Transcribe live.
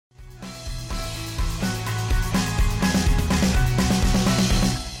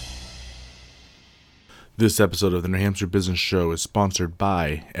This episode of the New Hampshire Business Show is sponsored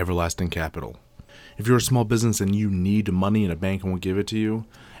by Everlasting Capital. If you're a small business and you need money and a bank won't give it to you,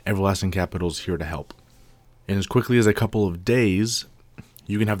 Everlasting Capital is here to help. In as quickly as a couple of days,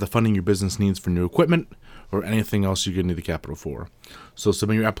 you can have the funding your business needs for new equipment or anything else you're going to need the capital for. So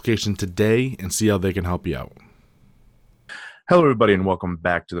submit your application today and see how they can help you out. Hello, everybody, and welcome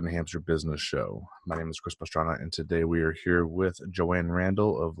back to the New Hampshire Business Show. My name is Chris Pastrana, and today we are here with Joanne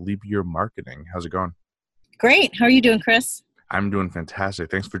Randall of Leap Year Marketing. How's it going? Great. How are you doing, Chris? I'm doing fantastic.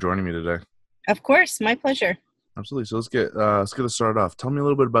 Thanks for joining me today. Of course. My pleasure. Absolutely. So let's get it started off. Tell me a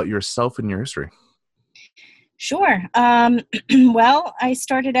little bit about yourself and your history. Sure. Well, I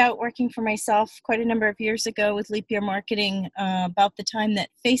started out working for myself quite a number of years ago with Leap Year Marketing about the time that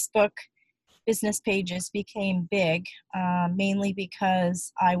Facebook business pages became big, mainly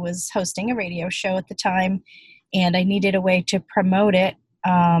because I was hosting a radio show at the time and I needed a way to promote it.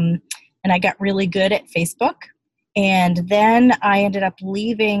 And I got really good at Facebook. And then I ended up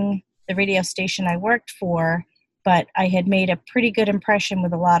leaving the radio station I worked for, but I had made a pretty good impression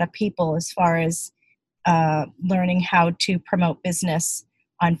with a lot of people as far as learning how to promote business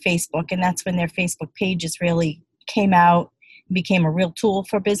on Facebook. And that's when their Facebook pages really came out, became a real tool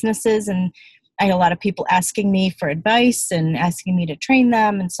for businesses. And I had a lot of people asking me for advice and asking me to train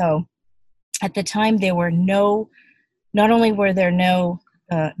them. And so at the time not only were there no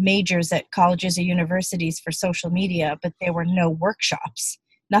majors at colleges or universities for social media, but there were no workshops,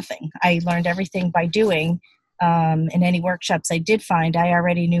 nothing. I learned everything by doing. In any workshops I did find, I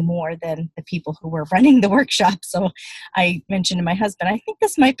already knew more than the people who were running the workshop. So I mentioned to my husband, I think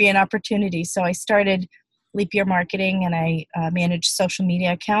this might be an opportunity. So I started Leap Year Marketing and I managed social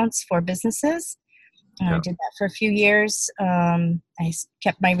media accounts for businesses. I did that for a few years. I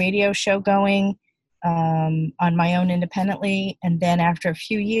kept my radio show going on my own independently. And then after a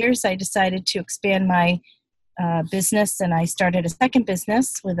few years, I decided to expand my business, and I started a second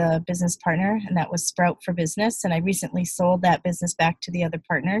business with a business partner, and that was Sprout for Business. And I recently sold that business back to the other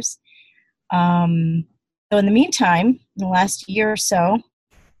partners. So in the meantime, in the last year or so,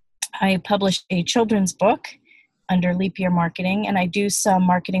 I published a children's book under Leap Year Marketing, and I do some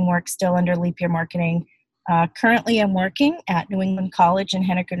marketing work still under Leap Year Marketing. Currently, I'm working at New England College in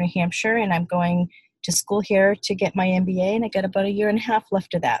Henniker, New Hampshire, and I'm going to school here to get my MBA, and I got about a year and a half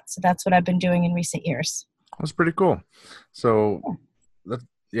left of that. So that's what I've been doing in recent years. That's pretty cool. So,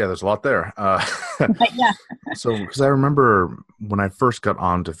 there's a lot there. Yeah. So, because I remember when I first got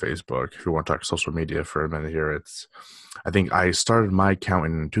onto Facebook, if you want to talk social media for a minute here, I think I started my account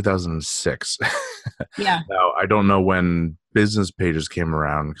in 2006. Yeah. Now, I don't know when business pages came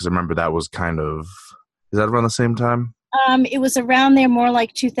around, because I remember that was is that around the same time? It was around there, more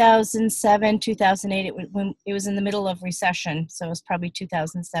like 2007, 2008. It was in the middle of recession, so it was probably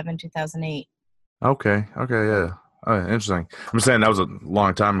 2007, 2008. Okay, yeah. Oh, interesting. I'm saying that was a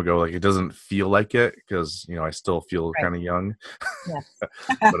long time ago. Like, it doesn't feel like it because, I still feel kind of young. Yes.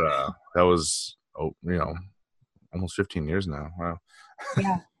 But that was, almost 15 years now. Wow.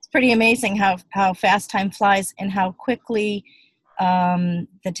 Yeah, it's pretty amazing how fast time flies and how quickly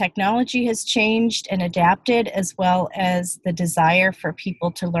the technology has changed and adapted, as well as the desire for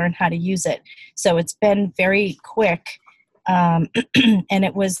people to learn how to use it. So it's been very quick. And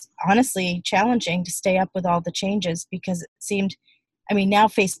it was honestly challenging to stay up with all the changes because it seemed, now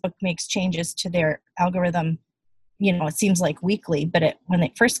Facebook makes changes to their algorithm, it seems like weekly, but when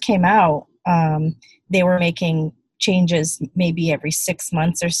it first came out, they were making changes maybe every 6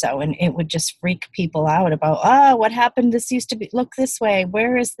 months or so, and it would just freak people out about, what happened? This used to look this way.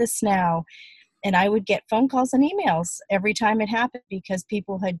 Where is this now? And I would get phone calls and emails every time it happened because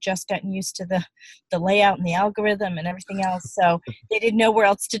people had just gotten used to the layout and the algorithm and everything else. So they didn't know where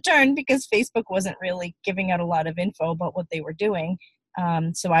else to turn because Facebook wasn't really giving out a lot of info about what they were doing.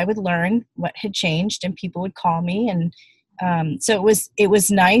 So I would learn what had changed and people would call me. And so it was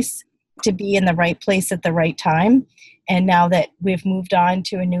nice to be in the right place at the right time. And now that we've moved on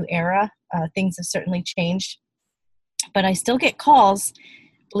to a new era, things have certainly changed. But I still get calls,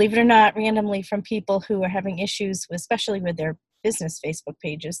 believe it or not, randomly from people who are having issues, especially with their business Facebook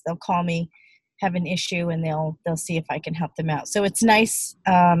pages. They'll call me, have an issue, and they'll see if I can help them out. So it's nice.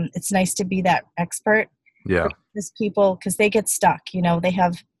 It's nice to be that expert. Yeah. For business people, because they get stuck.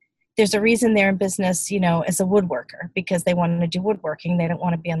 There's a reason they're in business, as a woodworker, because they want to do woodworking. They don't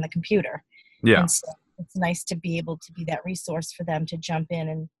want to be on the computer. Yeah. And so it's nice to be able to be that resource for them to jump in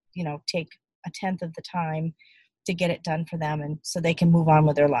and, take a tenth of the time to get it done for them, and so they can move on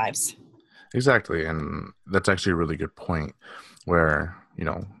with their lives. Exactly. And that's actually a really good point where,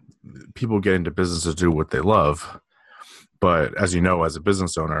 people get into business to do what they love. But as you know, as a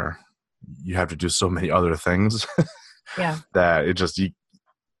business owner, you have to do so many other things Yeah. that it just,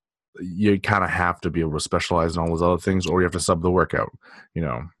 you kind of have to be able to specialize in all those other things, or you have to sub the workout, you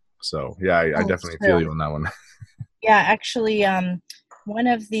know? So yeah, I Oh, it's definitely feel true. you on that one. Yeah, actually, one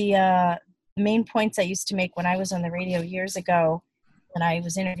of the main points I used to make when I was on the radio years ago, when I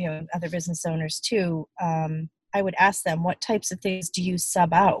was interviewing other business owners too, I would ask them, what types of things do you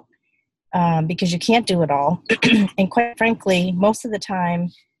sub out? Because you can't do it all. And quite frankly, most of the time,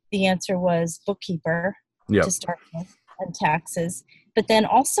 the answer was bookkeeper to Yep. start with and taxes. But then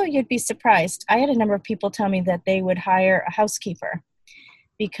also, you'd be surprised. I had a number of people tell me that they would hire a housekeeper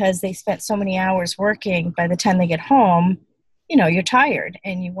because they spent so many hours working. By the time they get home, you're tired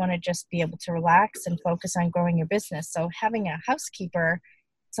and you want to just be able to relax and focus on growing your business. So having a housekeeper,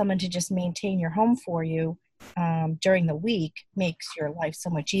 someone to just maintain your home for you during the week, makes your life so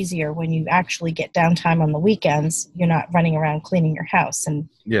much easier. When you actually get downtime on the weekends, you're not running around cleaning your house and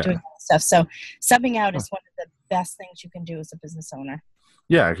Yeah. doing all that stuff. So subbing out is one of the best things you can do as a business owner.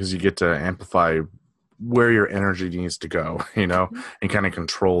 Yeah, because you get to amplify where your energy needs to go, and kind of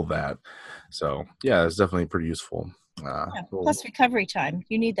control that. So yeah, it's definitely pretty useful. Yeah. Cool. Plus recovery time.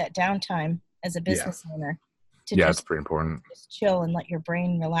 You need that downtime as a business owner to Yeah, it's just pretty important. chill and let your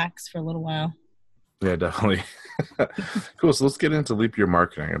brain relax for a little while. Yeah, definitely. Cool. So let's get into Leap Year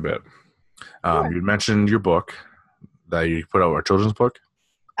marketing a bit. Sure. You mentioned your book that you put out, a children's book.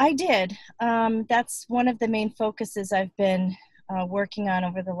 I did. That's one of the main focuses I've been working on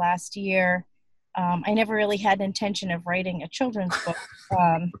over the last year. I never really had an intention of writing a children's book.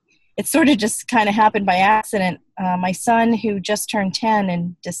 It sort of just kind of happened by accident. My son, who just turned 10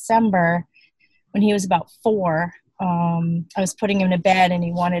 in December, when he was about 4, I was putting him to bed and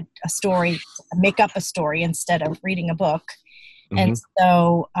he wanted a story, make up a story instead of reading a book. And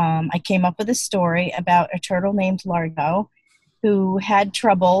so I came up with a story about a turtle named Largo who had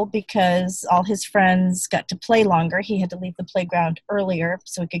trouble because all his friends got to play longer. He had to leave the playground earlier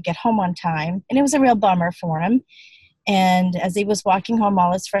so he could get home on time. And it was a real bummer for him. And as he was walking home,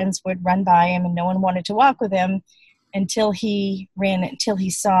 all his friends would run by him and no one wanted to walk with him until he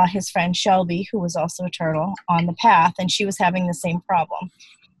saw his friend Shelby, who was also a turtle, on the path, and she was having the same problem.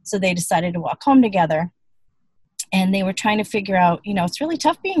 So they decided to walk home together. And they were trying to figure out, it's really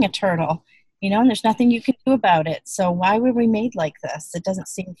tough being a turtle, and there's nothing you can do about it. So why were we made like this? It doesn't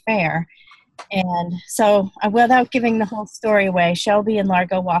seem fair. And so without giving the whole story away, Shelby and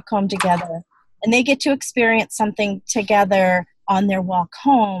Largo walk home together, and they get to experience something together on their walk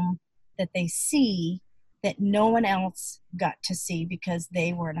home that they see that no one else got to see because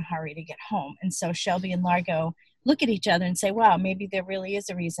they were in a hurry to get home. And so Shelby and Largo look at each other and say, wow, maybe there really is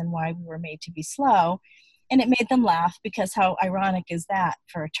a reason why we were made to be slow. And it made them laugh because how ironic is that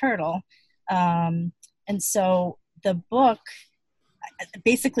for a turtle? And so the book,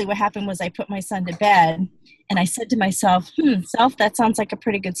 basically what happened was I put my son to bed and I said to myself, self, that sounds like a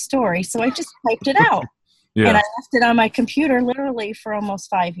pretty good story. So I just typed it out. Yeah. And I left it on my computer literally for almost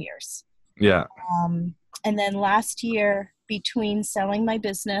 5 years. Yeah. And then last year, between selling my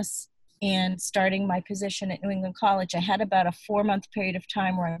business and starting my position at New England College, I had about a 4-month period of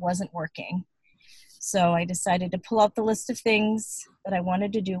time where I wasn't working. So I decided to pull out the list of things that I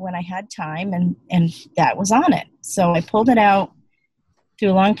wanted to do when I had time, and that was on it. So I pulled it out.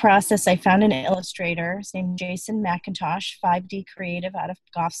 Through a long process, I found an illustrator. His name is Jason McIntosh, 5D Creative out of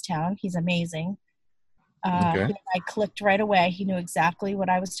Goffstown. He's amazing. Okay. He and I clicked right away. He knew exactly what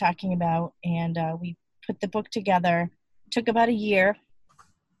I was talking about, and we put the book together. It took about a year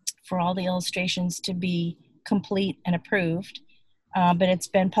for all the illustrations to be complete and approved. But it's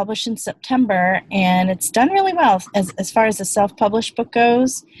been published in September, and it's done really well as far as the self-published book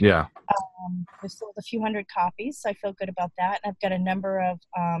goes. Yeah. We've sold a few hundred copies, so I feel good about that. And I've got a number of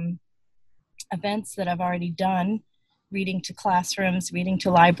events that I've already done, reading to classrooms, reading to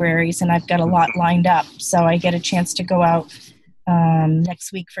libraries, and I've got a lot lined up. So I get a chance to go out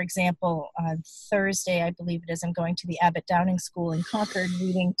next week, for example. On Thursday, I believe it is, I'm going to the Abbott Downing School in Concord,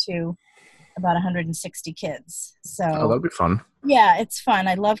 reading to about 160 kids. So that'll be fun. Yeah, it's fun.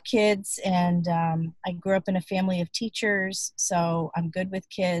 I love kids, and I grew up in a family of teachers, so I'm good with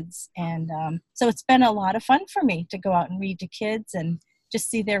kids. And so it's been a lot of fun for me to go out and read to kids and just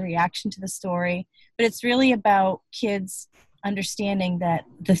see their reaction to the story. But it's really about kids understanding that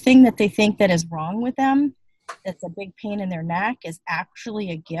the thing that they think that is wrong with them, that's a big pain in their neck, is actually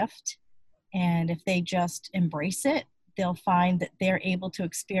a gift. And if they just embrace it, they'll find that they're able to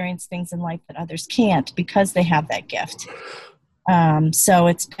experience things in life that others can't because they have that gift. So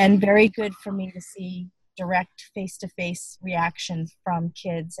it's been very good for me to see direct face-to-face reaction from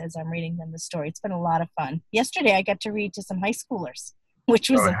kids as I'm reading them the story. It's been a lot of fun. Yesterday, I got to read to some high schoolers, which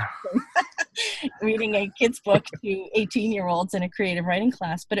was Oh, yeah. interesting. Reading a kid's book to 18-year-olds in a creative writing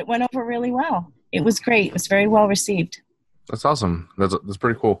class, but it went over really well. It was great. It was very well received. That's awesome. That's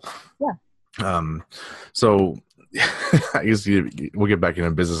pretty cool. Yeah. Um, so I guess we'll get back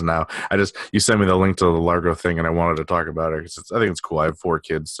into business now. You sent me the link to the Largo thing, and I wanted to talk about it because I think it's cool. I have 4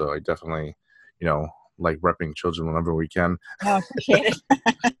 kids, so I definitely, like repping children whenever we can. I appreciate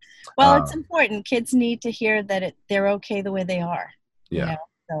it. Well, it's Um, important. Kids need to hear that they're okay the way they are. yeah,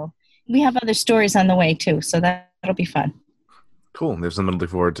 So we have other stories on the way too, so that'll be fun. cool. There's something to look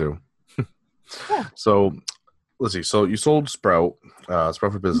forward to. Yeah. So let's see. So you sold Sprout for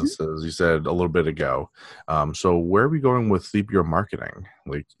Mhm. Businesses, you said a little bit ago. So where are we going with Leap Year Marketing?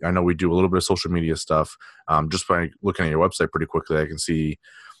 Like, I know we do a little bit of social media stuff. Just by looking at your website pretty quickly, I can see,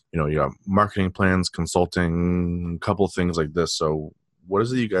 you have marketing plans, consulting, a couple of things like this. So what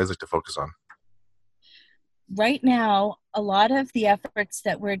is it you guys like to focus on? Right now, a lot of the efforts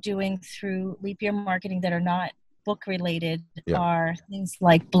that we're doing through Leap Year Marketing that are not book related Yeah. are things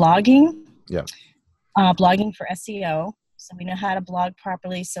like blogging, Yeah. blogging for SEO. So we know how to blog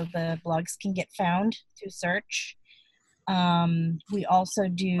properly so the blogs can get found through search. We also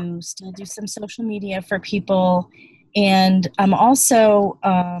still do some social media for people. And I'm also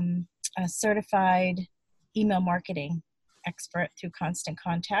a certified email marketing expert through Constant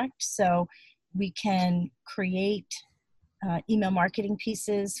Contact. So we can create email marketing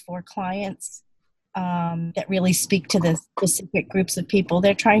pieces for clients that really speak to the specific groups of people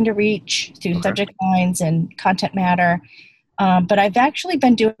they're trying to reach through Okay. subject lines and content matter. But I've actually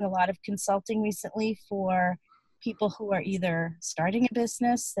been doing a lot of consulting recently for people who are either starting a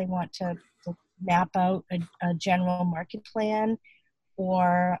business, they want to map out a general market plan,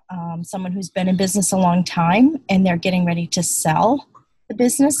 or someone who's been in business a long time and they're getting ready to sell the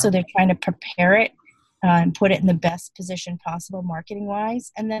business. So they're trying to prepare it and put it in the best position possible marketing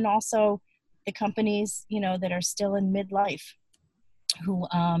wise. And then also the companies, that are still in midlife, who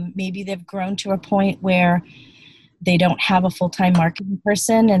maybe they've grown to a point where they don't have a full-time marketing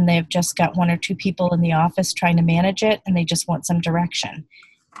person and they've just got 1 or 2 people in the office trying to manage it, and they just want some direction.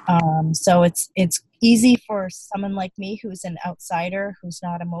 So it's easy for someone like me who's an outsider, who's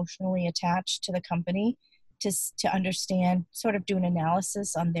not emotionally attached to the company, to understand, sort of do an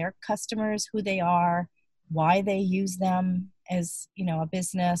analysis on their customers, who they are, why they use them as, a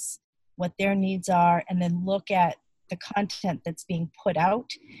business, what their needs are, and then look at the content that's being put out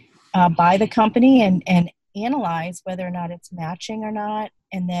by the company, and analyze whether or not it's matching or not,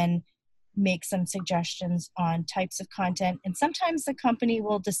 and then make some suggestions on types of content. And sometimes the company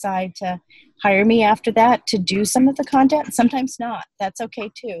will decide to hire me after that to do some of the content, sometimes not. That's okay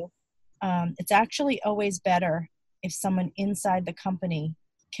too. It's actually always better if someone inside the company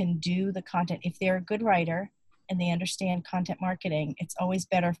can do the content. If they're a good writer and they understand content marketing, it's always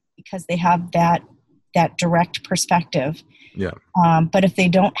better because they have that direct perspective. Yeah. But if they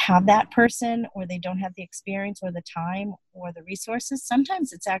don't have that person, or they don't have the experience or the time or the resources,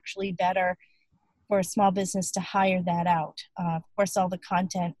 sometimes it's actually better for a small business to hire that out. Of course, all the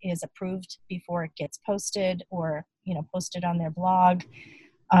content is approved before it gets posted, or posted on their blog.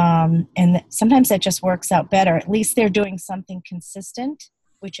 And sometimes that just works out better. At least they're doing something consistent,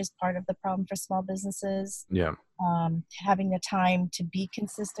 which is part of the problem for small businesses. Yeah. Having the time to be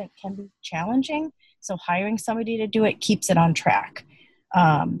consistent can be challenging. So hiring somebody to do it keeps it on track.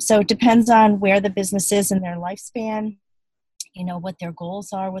 So it depends on where the business is in their lifespan, what their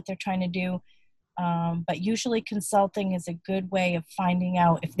goals are, what they're trying to do. But usually consulting is a good way of finding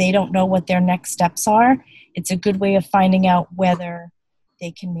out if they don't know what their next steps are. It's a good way of finding out whether they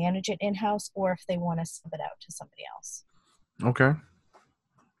can manage it in-house or if they want to sub it out to somebody else. Okay.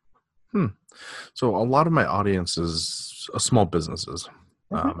 So a lot of my audience is small businesses.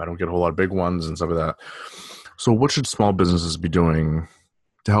 Mm-hmm. I don't get a whole lot of big ones and stuff like that. So what should small businesses be doing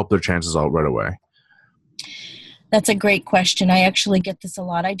to help their chances out right away? That's a great question. I actually get this a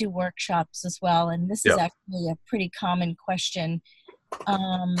lot. I do workshops as well, and this is Yeah. actually a pretty common question.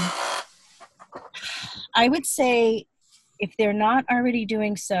 I would say if they're not already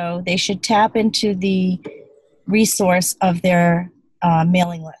doing so, they should tap into the resource of their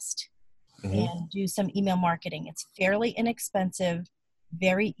mailing list and do some email marketing. It's fairly inexpensive,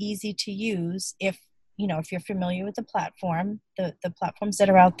 very easy to use if you're familiar with the platform. The platforms that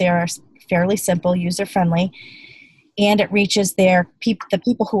are out there are fairly simple, user-friendly, and it reaches the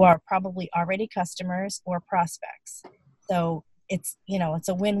people who are probably already customers or prospects. So it's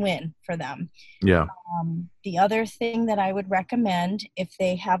a win-win for them. Yeah. The other thing that I would recommend, if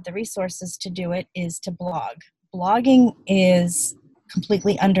they have the resources to do it, is to blog. Blogging is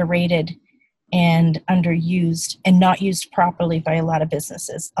completely underrated and underused and not used properly by a lot of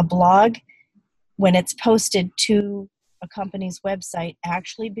businesses. A blog, when it's posted to a company's website,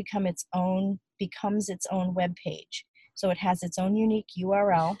 actually becomes its own web page. So it has its own unique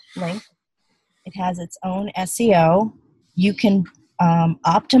URL link. It has its own SEO. You can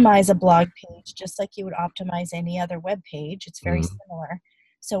optimize a blog page just like you would optimize any other web page. It's very similar.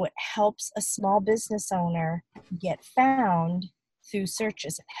 So it helps a small business owner get found through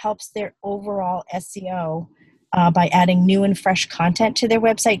searches. It helps their overall SEO by adding new and fresh content to their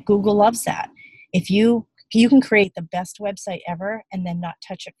website. Google loves that. If you can create the best website ever and then not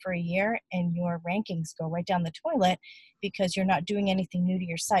touch it for a year, and your rankings go right down the toilet because you're not doing anything new to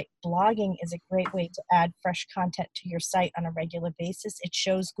your site. Blogging is a great way to add fresh content to your site on a regular basis. It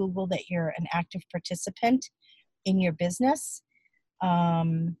shows Google that you're an active participant in your business.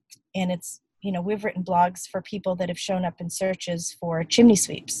 And it's, we've written blogs for people that have shown up in searches for chimney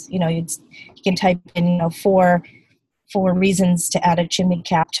sweeps. You can type in, four reasons to add a chimney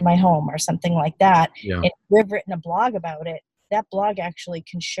cap to my home or something like that. Yeah. And we've written a blog about it. That blog actually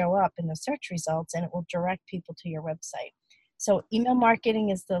can show up in the search results, and it will direct people to your website. So email marketing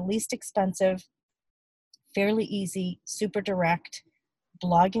is the least expensive, fairly easy, super direct.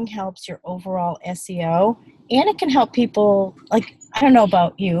 Blogging helps your overall SEO, and it can help people, like, I don't know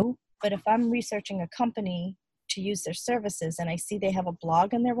about you, but if I'm researching a company to use their services and I see they have a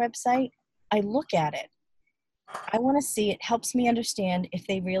blog on their website, I look at it. I want to see, it helps me understand if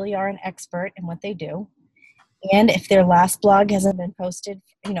they really are an expert in what they do. And if their last blog hasn't been posted,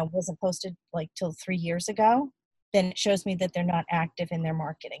 wasn't posted like till 3 years ago, then it shows me that they're not active in their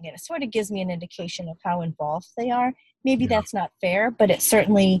marketing. And it sort of gives me an indication of how involved they are. Maybe that's not fair, but it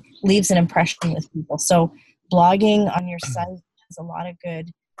certainly leaves an impression with people. So blogging on your site has a lot of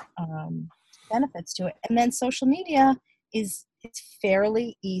good benefits to it. And then social media it's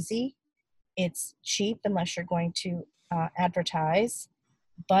fairly easy. It's cheap unless you're going to advertise,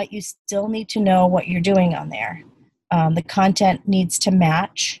 but you still need to know what you're doing on there. The content needs to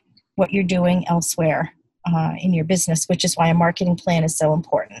match what you're doing elsewhere in your business, which is why a marketing plan is so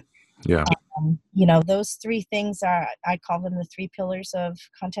important. Yeah. Those three things I call them the three pillars of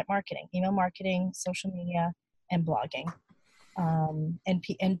content marketing: email marketing, social media, and blogging.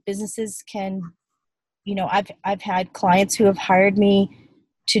 And businesses can, I've had clients who have hired me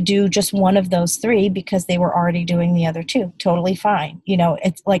to do just one of those three because they were already doing the other two. Totally fine.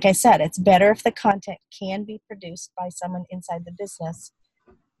 It's like I said, it's better if the content can be produced by someone inside the business,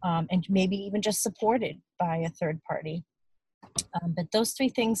 and maybe even just supported by a third party. But those three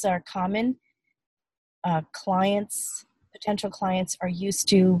things are common. Potential clients are used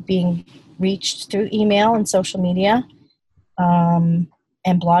to being reached through email and social media. And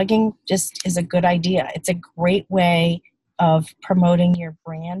blogging just is a good idea. It's a great way of promoting your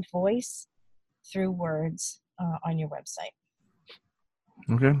brand voice through words on your website.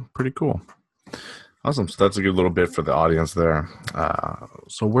 Okay, pretty cool. Awesome. So that's a good little bit for the audience there.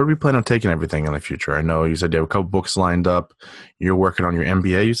 So where do we plan on taking everything in the future? I know you said you have a couple books lined up. You're working on your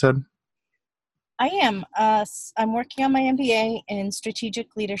MBA, you said? I am. I'm working on my MBA in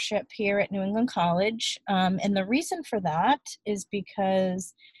strategic leadership here at New England College. And the reason for that is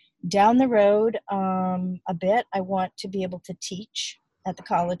because down the road a bit, I want to be able to teach at the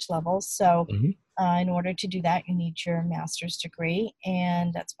college level. So in order to do that, you need your master's degree,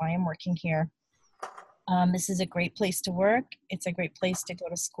 and that's why I'm working here. This is a great place to work. It's a great place to go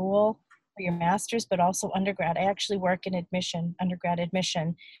to school for your master's, but also undergrad. I actually work in undergrad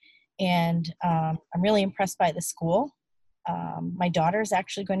admission, and I'm really impressed by the school. My daughter is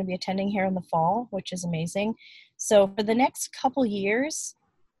actually going to be attending here in the fall, which is amazing. So for the next couple years,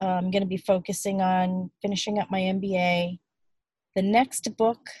 I'm going to be focusing on finishing up my MBA. The next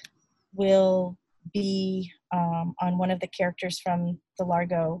book will be on one of the characters from the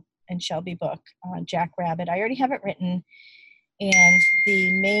Largo and Shelby book, Jack Rabbit. I already have it written, and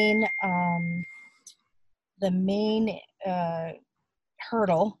the main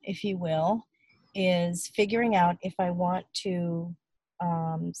hurdle, if you will, is figuring out if I want to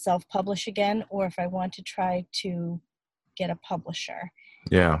self-publish again or if I want to try to get a publisher.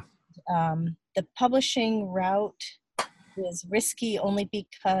 Yeah. The publishing route is risky only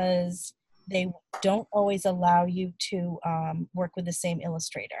because they don't always allow you to work with the same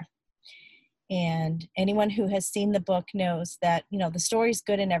illustrator. And anyone who has seen the book knows that, the story's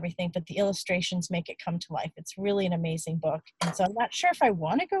good and everything, but the illustrations make it come to life. It's really an amazing book. And so I'm not sure if I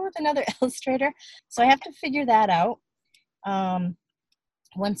want to go with another illustrator. So I have to figure that out.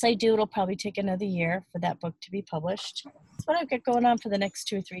 Once I do, it'll probably take another year for that book to be published. That's what I've got going on for the next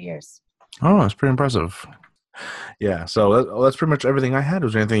 2 or 3 years. Oh, that's pretty impressive. Yeah, so that's pretty much everything I had.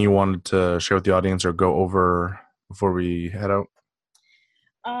 Was there anything you wanted to share with the audience or go over before we head out?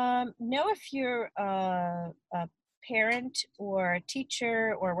 No, if you're a parent or a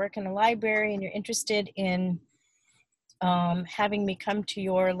teacher or work in a library and you're interested in having me come to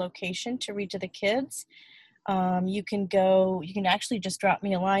your location to read to the kids, you can actually just drop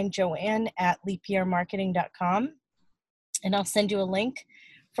me a line, joanne@leapyearmarketing.com, and I'll send you a link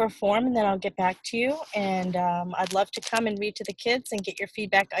for a form, and then I'll get back to you. And I'd love to come and read to the kids and get your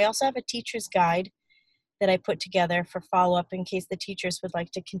feedback. I also have a teacher's guide that I put together for follow-up in case the teachers would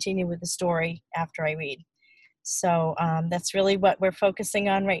like to continue with the story after I read. So that's really what we're focusing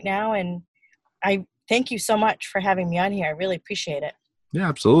on right now. And I thank you so much for having me on here. I really appreciate it. Yeah,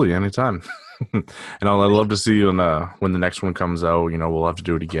 absolutely, anytime. And I'd love to see you when the next one comes out. We'll have to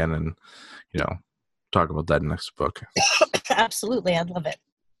do it again and talk about that next book. Absolutely, I'd love it.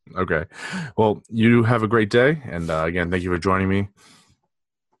 Okay. Well, you have a great day, and again, thank you for joining me.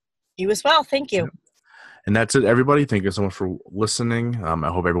 You as well. Thank you. And that's it, everybody. Thank you so much for listening. I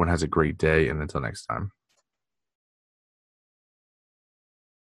hope everyone has a great day, and until next time.